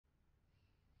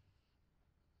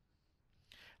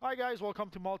Hi guys,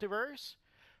 welcome to Multiverse.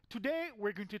 Today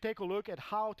we're going to take a look at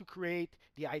how to create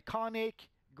the iconic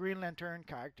Green Lantern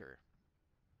character.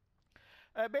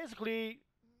 Basically,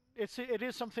 it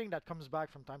is something that comes back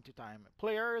from time to time.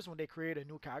 Players, when they create a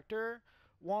new character,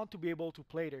 want to be able to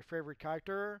play their favorite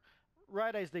character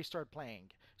right as they start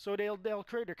playing. So they'll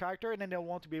create their character and then they'll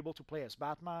want to be able to play as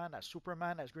Batman, as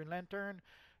Superman, as Green Lantern,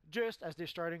 just as they're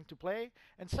starting to play.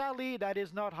 And sadly, that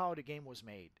is not how the game was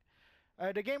made.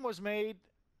 The game was made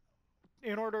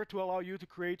in order to allow you to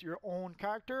create your own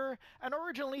character, and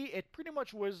originally it pretty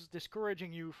much was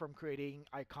discouraging you from creating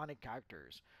iconic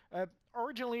characters.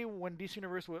 Originally, when DC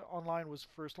Universe Online was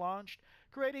first launched,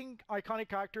 creating iconic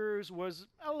characters was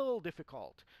a little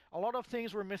difficult. A lot of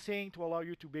things were missing to allow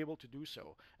you to be able to do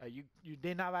so. You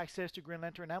didn't have access to Green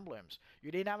Lantern emblems.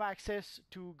 You didn't have access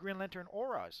to Green Lantern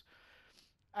auras.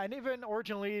 And even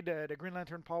originally, the Green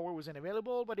Lantern power wasn't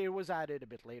available, but it was added a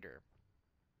bit later.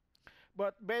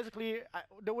 But basically,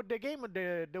 the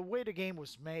way the game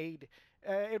was made,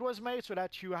 it was made so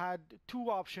that you had two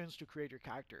options to create your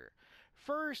character.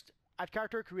 First, at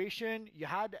character creation, you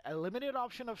had a limited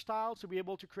option of styles to be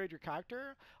able to create your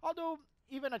character. Although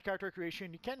even at character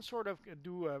creation, you can sort of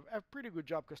do a pretty good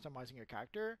job customizing your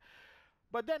character.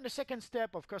 But then the second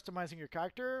step of customizing your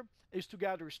character is to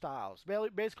gather styles.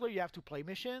 Basically, you have to play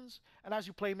missions, and as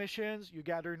you play missions, you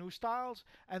gather new styles,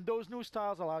 and those new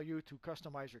styles allow you to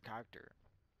customize your character.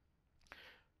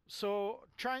 So,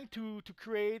 trying to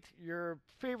create your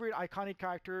favorite iconic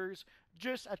characters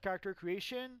just at character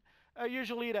creation,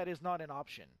 usually that is not an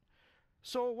option.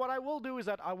 So what I will do is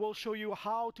that I will show you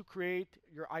how to create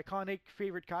your iconic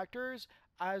favorite characters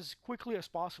as quickly as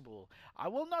possible. I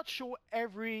will not show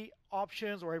every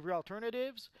options or every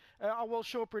alternatives. I will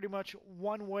show pretty much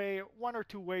one or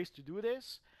two ways to do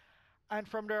this. And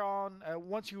from there on,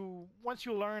 once you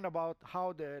learn about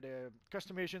how the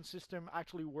customization system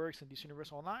actually works in DC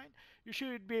Universe Online, you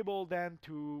should be able then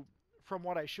to, from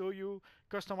what I show you,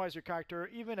 customize your character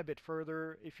even a bit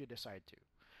further if you decide to.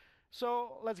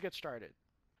 So let's get started.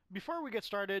 Before we get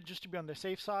started, just to be on the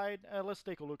safe side, let's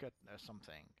take a look at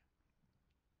something.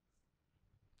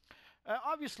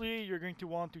 Obviously, you're going to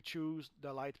want to choose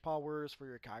the light powers for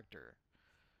your character.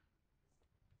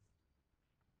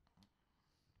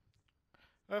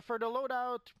 For the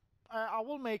loadout, I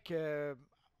will make a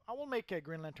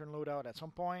Green Lantern loadout at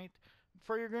some point.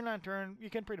 For your Green Lantern, you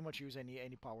can pretty much use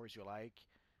any powers you like.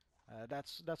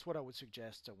 That's what I would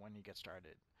suggest when you get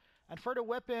started. And for the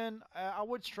weapon, I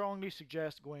would strongly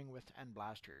suggest going with end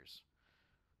blasters.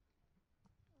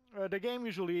 The game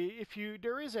usually,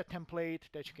 there is a template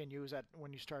that you can use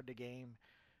when you start the game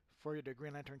for the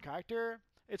Green Lantern character.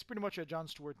 It's pretty much a John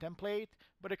Stewart template,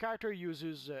 but the character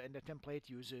uses in the template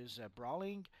uses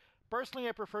brawling. Personally,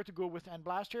 I prefer to go with end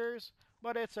blasters,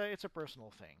 but it's a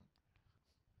personal thing.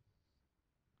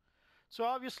 So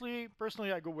obviously,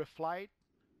 personally, I go with flight.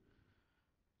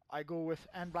 I go with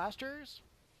end blasters.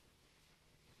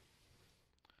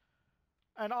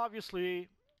 And obviously,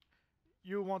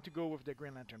 you want to go with the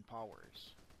Green Lantern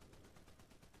powers.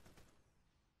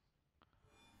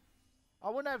 I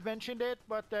wouldn't have mentioned it,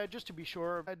 but just to be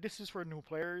sure, this is for new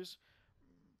players.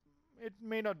 It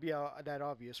may not be that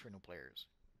obvious for new players.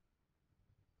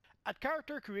 At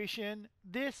character creation,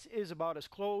 this is about as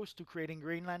close to creating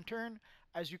Green Lantern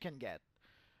as you can get.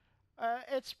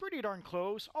 It's pretty darn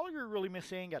close. All you're really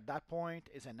missing at that point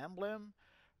is an emblem.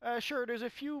 Sure, there's a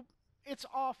few. It's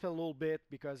off a little bit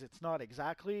because it's not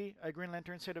exactly a Green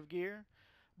Lantern set of gear.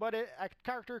 But at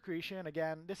character creation,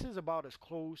 again, this is about as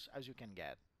close as you can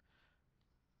get.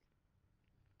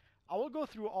 I will go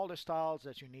through all the styles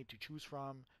that you need to choose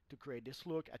from to create this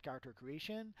look at character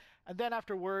creation. And then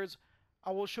afterwards, I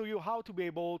will show you how to be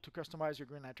able to customize your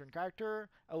Green Lantern character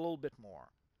a little bit more.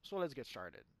 So let's get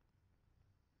started.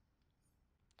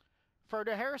 For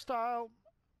the hairstyle,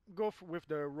 go with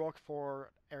the Rockford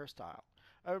hairstyle.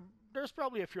 There's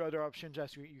probably a few other options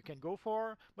that you can go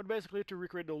for, but basically to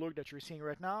recreate the look that you're seeing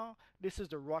right now, this is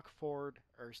the Rockford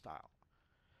hairstyle.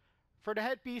 For the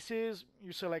headpieces,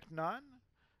 you select none,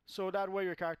 so that way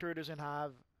your character doesn't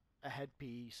have a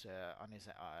headpiece on his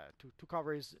to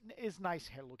cover his nice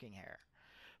looking hair.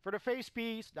 For the face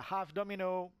piece, the half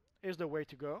domino is the way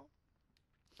to go.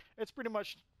 It's pretty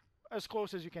much as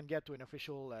close as you can get to an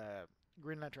official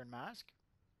Green Lantern mask.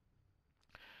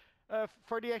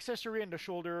 For the accessory and the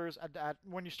shoulders,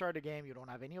 when you start the game, you don't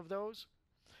have any of those.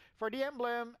 For the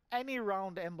emblem, any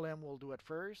round emblem will do at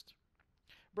first.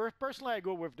 But personally, I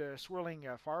go with the swirling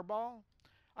fireball.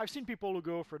 I've seen people who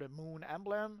go for the moon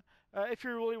emblem. If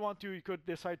you really want to, you could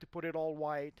decide to put it all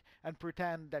white and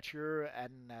pretend that you're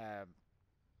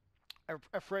a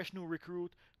a fresh new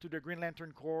recruit to the Green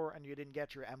Lantern Corps and you didn't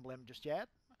get your emblem just yet,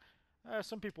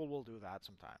 some people will do that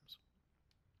sometimes.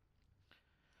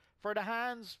 For the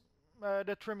hands,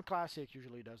 the Trim Classic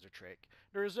usually does the trick.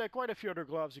 There's quite a few other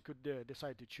gloves you could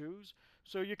decide to choose,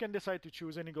 so you can decide to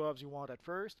choose any gloves you want at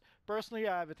first. Personally,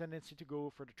 I have a tendency to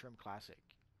go for the Trim Classic.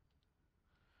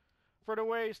 For the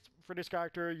waist, for this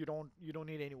character, you don't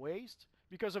need any waist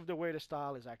because of the way the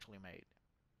style is actually made.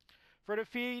 For the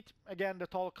feet, again, the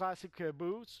tall classic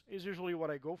boots is usually what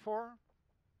I go for.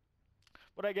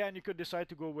 But again, you could decide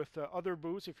to go with other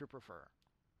boots if you prefer.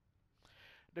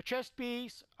 The chest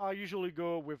piece, I usually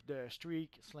go with the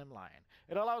Streak Slimline.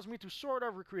 It allows me to sort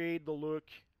of recreate the look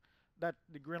that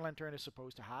the Green Lantern is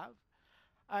supposed to have.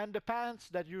 And the pants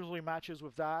that usually matches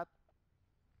with that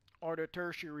are the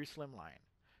Tertiary Slimline.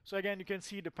 So again, you can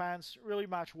see the pants really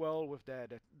match well with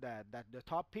the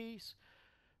top piece.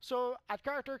 So at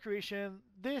character creation,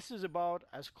 this is about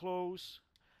as close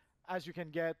as you can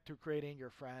get to creating your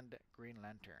friend Green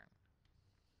Lantern.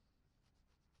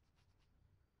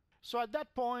 So at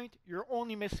that point, you're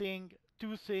only missing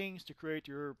two things to create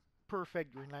your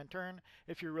perfect Green Lantern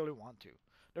if you really want to.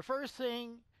 The first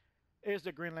thing is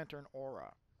the Green Lantern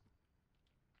aura.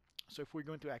 So if we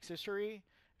go into accessory,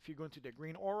 if you go into the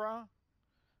green aura,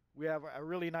 we have a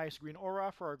really nice green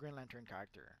aura for our Green Lantern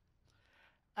character.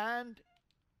 And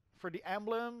for the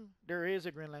emblem, there is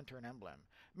a Green Lantern emblem.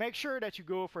 Make sure that you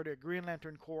go for the Green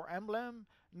Lantern Corps emblem,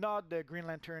 not the Green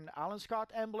Lantern Alan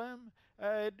Scott emblem.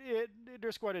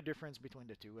 There's quite a difference between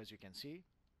the two, as you can see.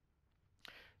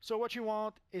 So what you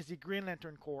want is the Green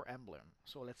Lantern Corps emblem.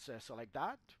 So let's select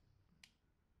that.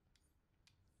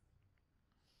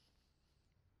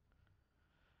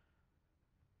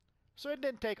 So it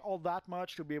didn't take all that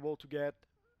much to be able to get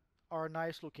our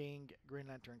nice looking Green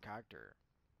Lantern character.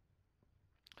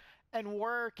 And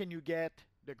where can you get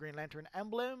the Green Lantern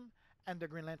emblem and the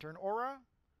Green Lantern aura?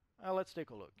 Let's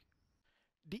take a look.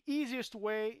 The easiest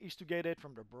way is to get it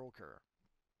from the broker.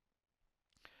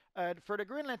 For the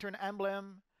Green Lantern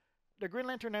emblem, the Green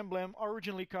Lantern emblem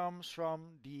originally comes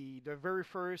from the very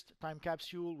first time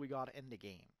capsule we got in the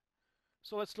game.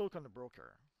 So let's look on the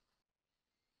broker.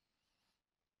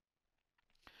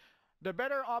 The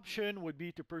better option would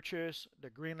be to purchase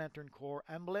the Green Lantern Corps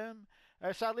emblem.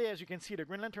 Sadly, as you can see, the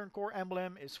Green Lantern Corps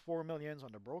emblem is 4 millions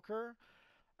on the broker.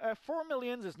 4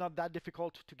 millions is not that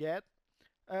difficult to get.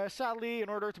 Sadly, in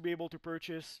order to be able to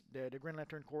purchase the Green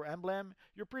Lantern Corps emblem,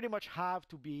 you pretty much have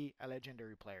to be a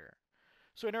legendary player.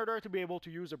 So in order to be able to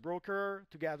use a broker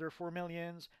to gather 4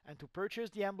 millions and to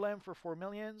purchase the emblem for 4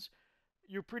 millions,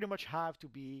 you pretty much have to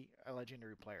be a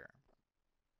legendary player.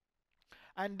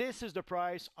 And this is the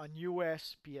price on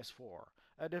US PS4.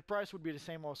 The price would be the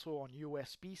same also on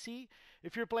US PC.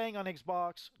 If you're playing on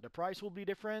Xbox, the price will be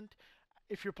different.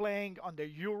 If you're playing on the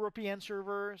European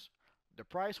servers, the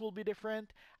price will be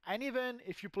different. And even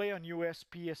if you play on US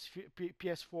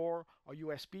PS4 or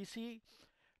US PC,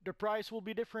 the price will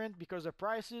be different because the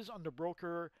prices on the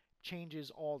broker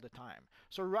changes all the time.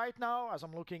 So right now, as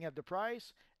I'm looking at the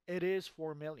price, it is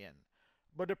 4 million.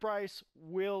 But the price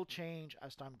will change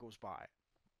as time goes by.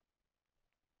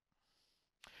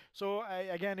 So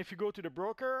again, if you go to the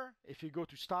broker, if you go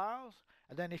to styles,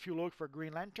 and then if you look for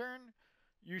Green Lantern,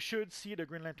 you should see the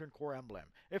Green Lantern Corps emblem.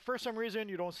 If for some reason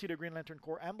you don't see the Green Lantern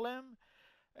Corps emblem,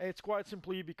 it's quite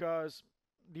simply because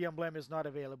the emblem is not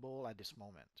available at this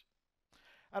moment.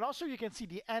 And also you can see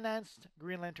the enhanced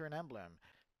Green Lantern emblem.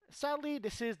 Sadly,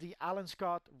 this is the Alan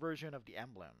Scott version of the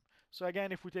emblem. So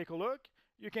again, if we take a look,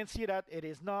 you can see that it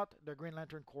is not the Green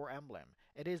Lantern Corps emblem.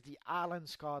 It is the Alan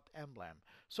Scott emblem.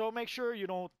 So make sure you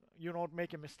don't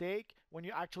make a mistake when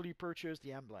you actually purchase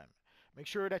the emblem. Make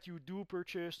sure that you do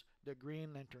purchase the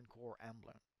Green Lantern Corps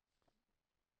emblem.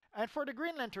 And for the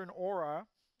Green Lantern aura,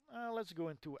 let's go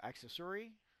into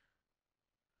accessory.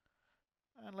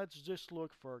 And let's just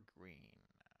look for green.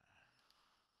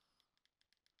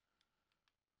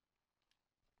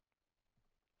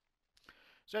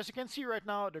 So as you can see right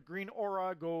now, the green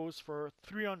aura goes for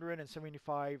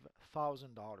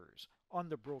 $375,000 on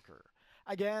the broker.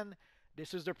 Again,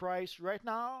 this is the price right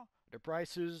now. The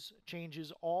prices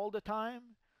changes all the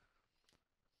time.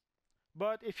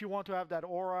 But if you want to have that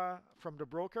aura from the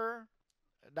broker,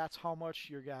 that's how much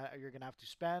you're gonna have to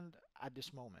spend at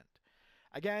this moment.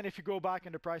 Again, if you go back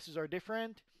and the prices are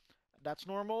different, that's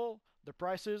normal. The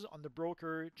prices on the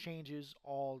broker changes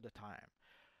all the time.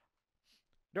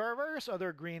 There are various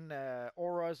other green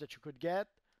auras that you could get,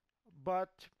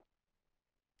 but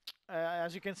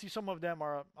as you can see, some of them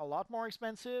are a lot more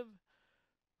expensive.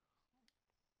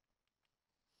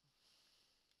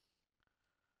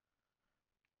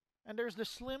 And there's the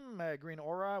slim green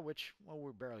aura, which, well,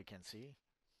 we barely can see.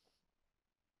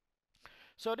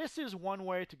 So this is one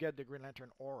way to get the Green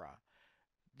Lantern aura.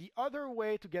 The other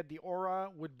way to get the aura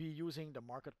would be using the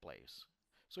marketplace.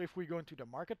 So if we go into the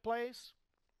marketplace,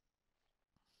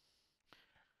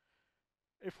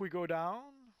 if we go down,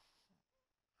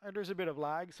 and there's a bit of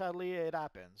lag, sadly it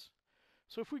happens.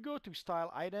 So if we go to style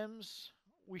items,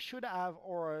 we should have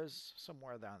auras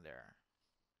somewhere down there.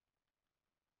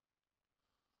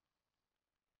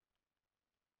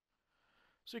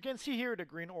 So you can see here the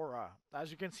green aura. As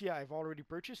you can see, I've already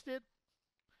purchased it.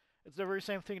 It's the very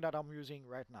same thing that I'm using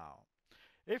right now.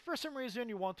 If for some reason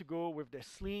you want to go with the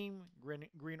slim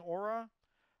green aura,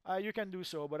 you can do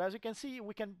so. But as you can see,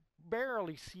 we can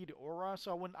barely see the aura,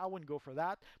 so I wouldn't go for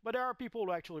that. But there are people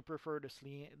who actually prefer the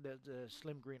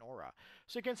slim green aura.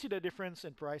 So you can see the difference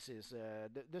in prices.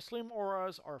 The slim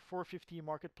auras are 450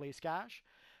 marketplace cash,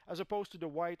 as opposed to the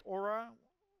white aura,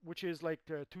 which is like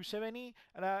 270,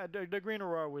 and the green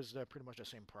aura was pretty much the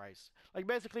same price. Like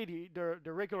basically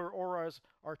the regular auras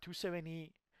are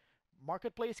 270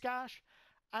 marketplace cash,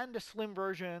 and the slim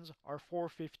versions are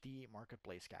 450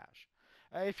 marketplace cash.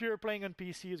 If you're playing on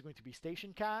PC, it's going to be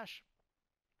station cash.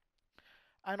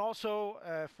 And also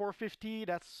 450,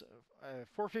 that's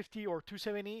 450 or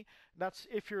 270, that's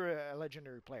if you're a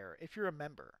legendary player. If you're a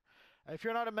member. If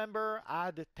you're not a member,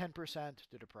 add 10%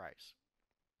 to the price.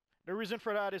 The reason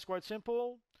for that is quite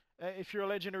simple. If you're a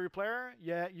legendary player,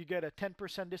 yeah, you get a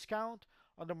 10% discount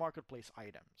on the marketplace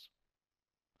items.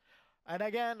 And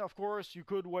again, of course, you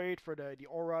could wait for the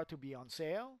aura to be on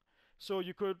sale. So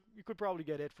you could probably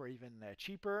get it for even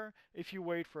cheaper if you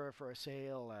wait for a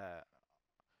sale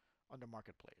on the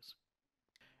marketplace.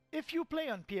 If you play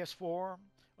on PS4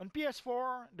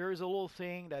 there is a little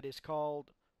thing that is called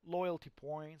loyalty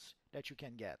points that you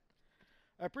can get.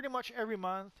 Pretty much every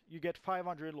month you get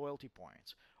 500 loyalty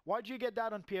points. Why do you get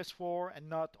that on PS4 and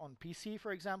not on PC,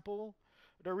 for example?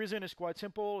 The reason is quite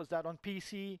simple, is that on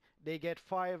PC they get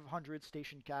 500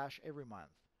 station cash every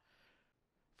month.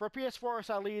 For PS4,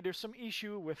 sadly, there's some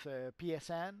issue with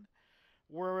PSN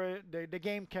where the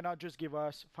game cannot just give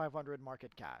us 500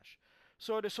 market cash.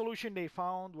 So the solution they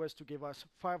found was to give us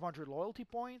 500 loyalty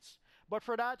points, but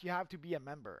for that you have to be a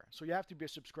member, so you have to be a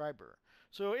subscriber.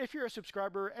 So if you're a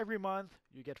subscriber, every month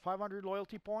you get 500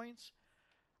 loyalty points,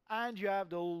 and you have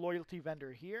the loyalty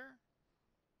vendor here.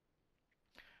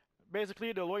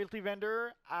 Basically, the loyalty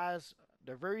vendor has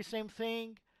the very same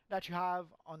thing that you have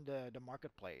on the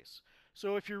marketplace.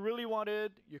 So if you really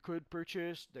wanted, you could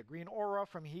purchase the green aura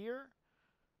from here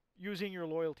using your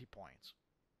loyalty points.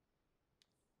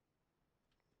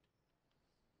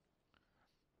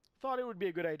 Thought it would be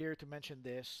a good idea to mention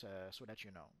this so that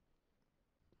you know.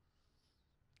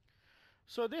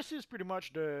 So this is pretty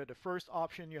much the first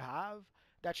option you have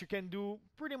that you can do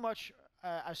pretty much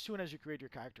as soon as you create your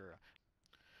character.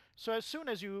 So as soon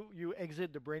as you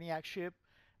exit the Brainiac ship,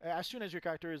 as soon as your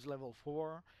character is level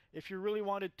 4, if you really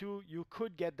wanted to, you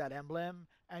could get that emblem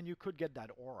and you could get that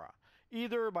aura.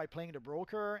 Either by playing the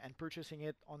broker and purchasing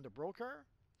it on the broker,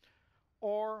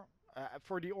 or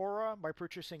for the aura by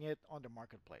purchasing it on the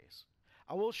marketplace.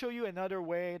 I will show you another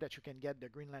way that you can get the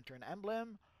Green Lantern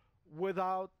emblem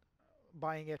without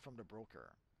buying it from the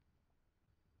broker.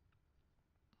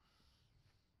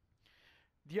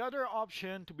 The other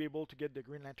option to be able to get the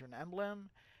Green Lantern emblem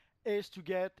is to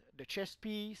get the chess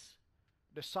piece,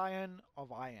 the Scion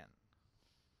of Iron.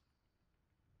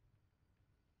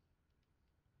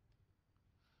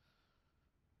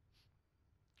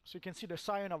 So you can see the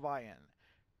Scion of Iron.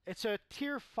 It's a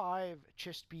tier 5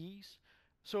 chess piece.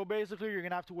 So basically you're going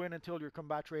to have to win until your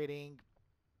combat rating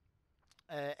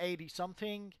 80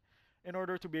 something in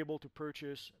order to be able to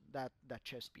purchase that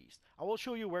chess piece. I will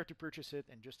show you where to purchase it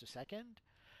in just a second.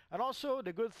 And also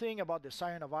the good thing about the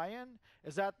Scion of Iron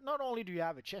is that not only do you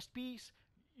have a chest piece,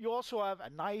 you also have a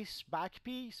nice back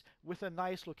piece with a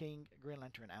nice looking Green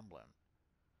Lantern emblem.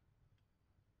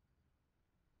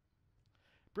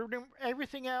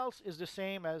 Everything else is the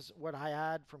same as what I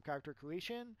had from character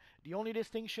creation. The only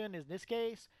distinction in this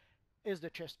case is the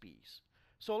chest piece.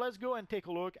 So let's go and take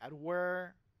a look at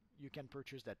where you can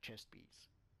purchase that chest piece.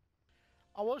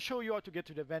 I will show you how to get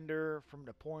to the vendor from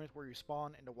the point where you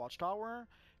spawn in the watchtower,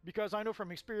 because I know from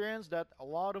experience that a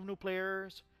lot of new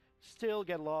players still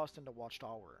get lost in the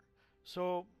watchtower.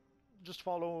 So just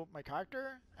follow my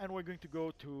character and we're going to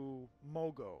go to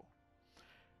Mogo.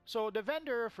 So the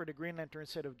vendor for the Green Lantern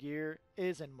set of gear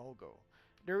is in Mogo.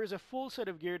 There is a full set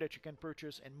of gear that you can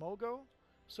purchase in Mogo.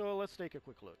 So let's take a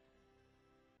quick look.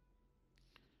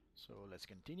 So let's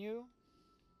continue.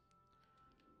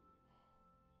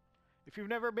 If you've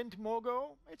never been to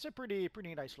Mogo, it's a pretty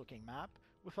nice looking map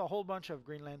with a whole bunch of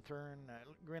Green Lantern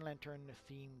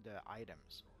themed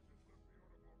items.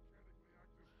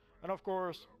 And of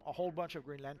course, a whole bunch of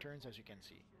Green Lanterns, as you can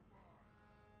see.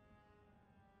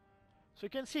 So you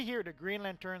can see here the Green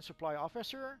Lantern supply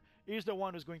officer is the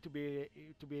one who's going to be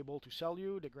able to sell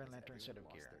you the Green Lantern set of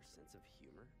gear. Their sense of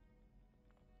humor.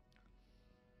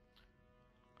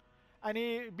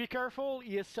 And be careful,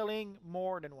 he is selling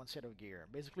more than one set of gear.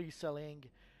 Basically, he's selling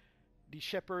the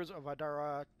Shepherds of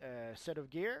Adara set of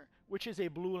gear, which is a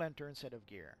Blue Lantern set of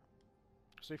gear.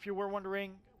 So if you were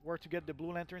wondering where to get the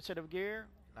Blue Lantern set of gear,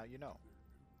 now you know.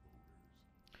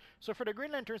 So for the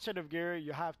Green Lantern set of gear,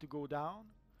 you have to go down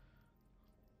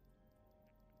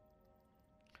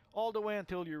all the way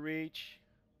until you reach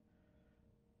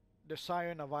the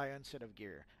Scion of Ion set of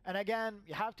gear. And again,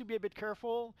 you have to be a bit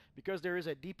careful because there is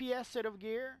a DPS set of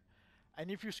gear, and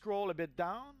if you scroll a bit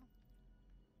down,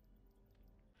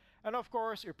 and of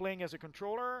course you're playing as a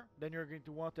controller, then you're going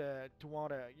to want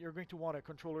a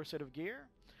controller set of gear.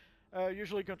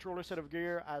 Usually controller set of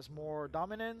gear has more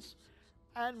dominance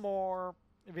and more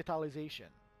vitalization.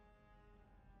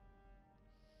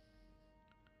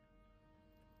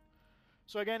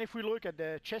 So again, if we look at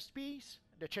the chest piece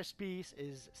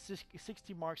is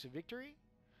 60 marks of victory,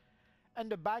 and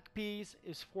the back piece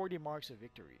is 40 marks of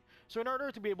victory. So in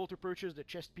order to be able to purchase the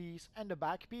chest piece and the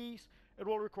back piece, it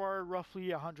will require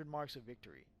roughly 100 marks of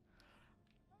victory.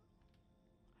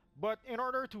 But in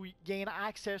order to gain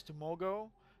access to Mogo,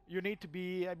 you need to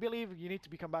be, I believe you need to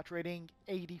be combat rating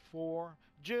 84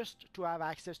 just to have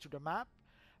access to the map,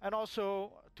 and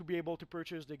also to be able to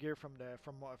purchase the gear from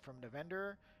the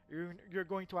vendor, you're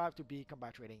going to have to be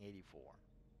combat rating 84.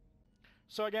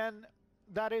 So again,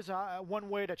 that is one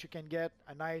way that you can get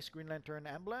a nice Green Lantern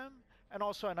emblem and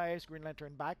also a nice Green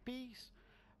Lantern back piece.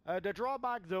 The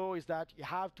drawback though is that you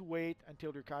have to wait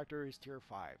until your character is tier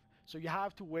 5. So you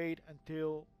have to wait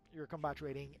until your combat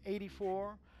rating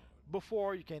 84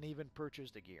 before you can even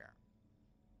purchase the gear.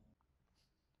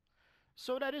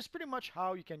 So that is pretty much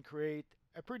how you can create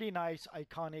a pretty nice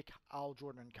iconic Hal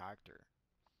Jordan character.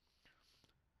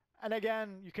 And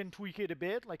again, you can tweak it a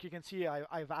bit. Like you can see,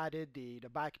 I've added the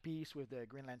back piece with the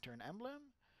Green Lantern emblem.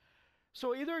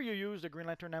 So either you use the Green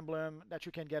Lantern emblem that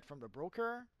you can get from the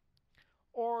broker,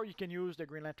 or you can use the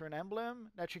Green Lantern emblem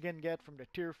that you can get from the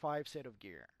tier 5 set of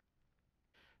gear.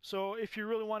 So if you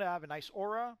really want to have a nice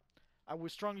aura, I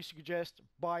would strongly suggest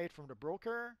buy it from the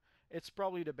broker. It's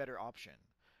probably the better option.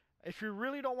 If you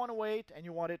really don't want to wait and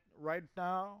you want it right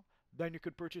now, then you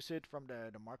could purchase it from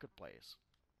the marketplace.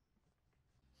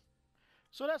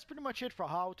 So that's pretty much it for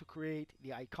how to create the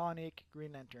iconic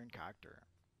Green Lantern character.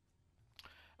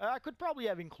 I could probably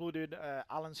have included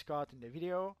Alan Scott in the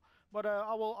video, but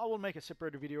I will make a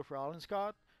separate video for Alan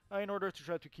Scott in order to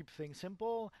try to keep things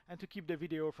simple and to keep the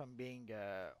video from being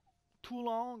too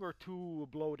long or too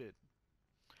bloated.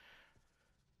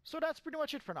 So that's pretty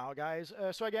much it for now, guys.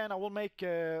 So again, I will make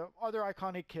other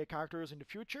iconic characters in the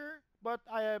future, but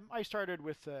I started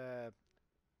with the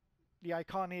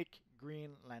iconic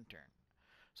Green Lantern.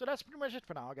 So that's pretty much it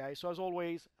for now, guys. So as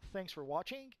always, thanks for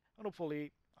watching, and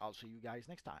hopefully I'll see you guys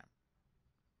next time.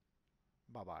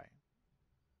 Bye-bye.